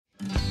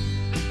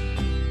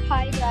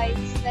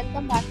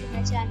welcome back to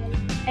my channel.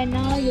 And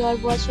now you are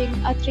watching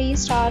a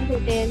 3-star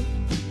hotel.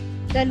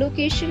 The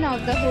location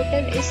of the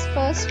hotel is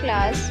first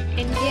class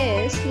and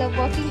guests love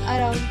walking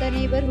around the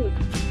neighborhood.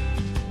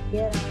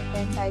 There are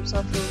 10 types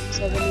of rooms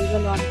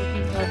available on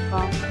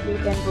booking.com. You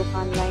can book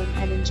online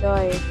and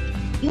enjoy it.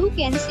 You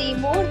can see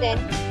more than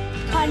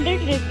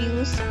 100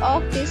 reviews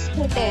of this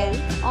hotel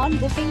on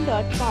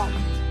booking.com.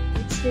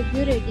 Its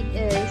review rating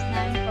is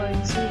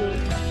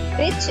 9.0,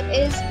 which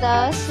is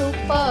the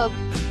superb.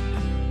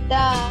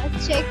 The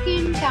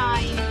check-in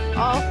time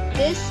of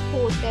this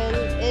hotel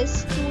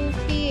is 2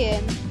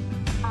 p.m.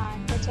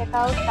 and the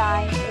checkout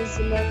time is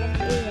 11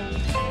 a.m.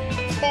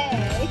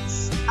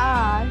 Pets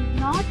are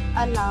not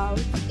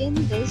allowed in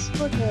this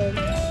hotel.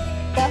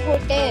 The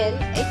hotel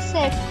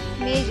accepts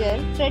major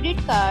credit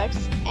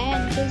cards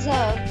and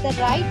reserves the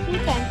right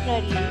to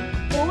temporarily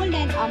hold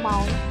an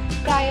amount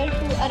prior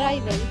to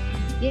arrival.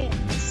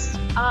 Guests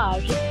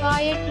are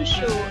required to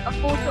show a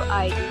photo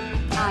ID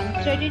and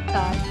credit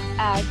card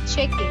at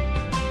check-in.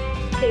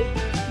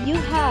 If you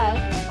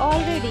have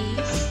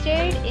already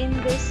stayed in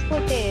this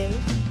hotel,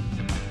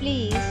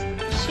 please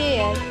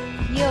share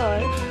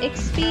your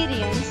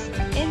experience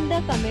in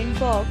the comment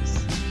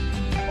box.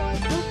 For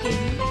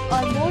booking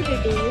or more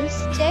details,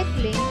 check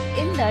link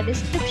in the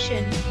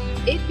description.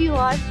 If you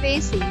are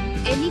facing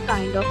any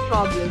kind of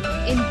problem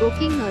in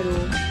booking a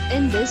room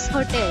in this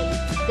hotel,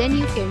 then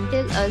you can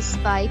tell us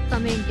by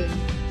commenting.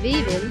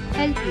 We will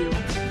help you.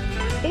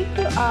 If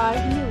you are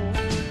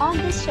new on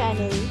this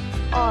channel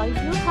or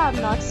you have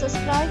not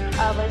subscribed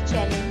our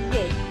channel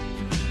yet,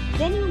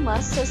 then you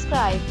must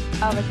subscribe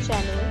our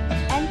channel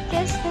and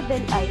press the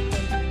bell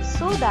icon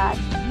so that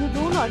you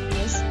do not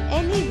miss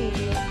any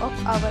video of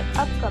our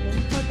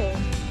upcoming hotel.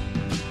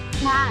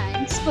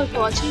 Thanks for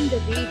watching the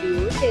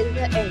video till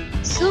the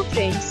end. So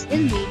friends,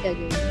 we'll meet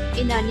again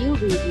in a new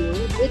video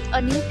with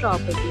a new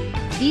property.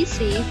 Be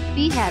safe,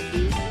 be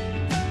happy.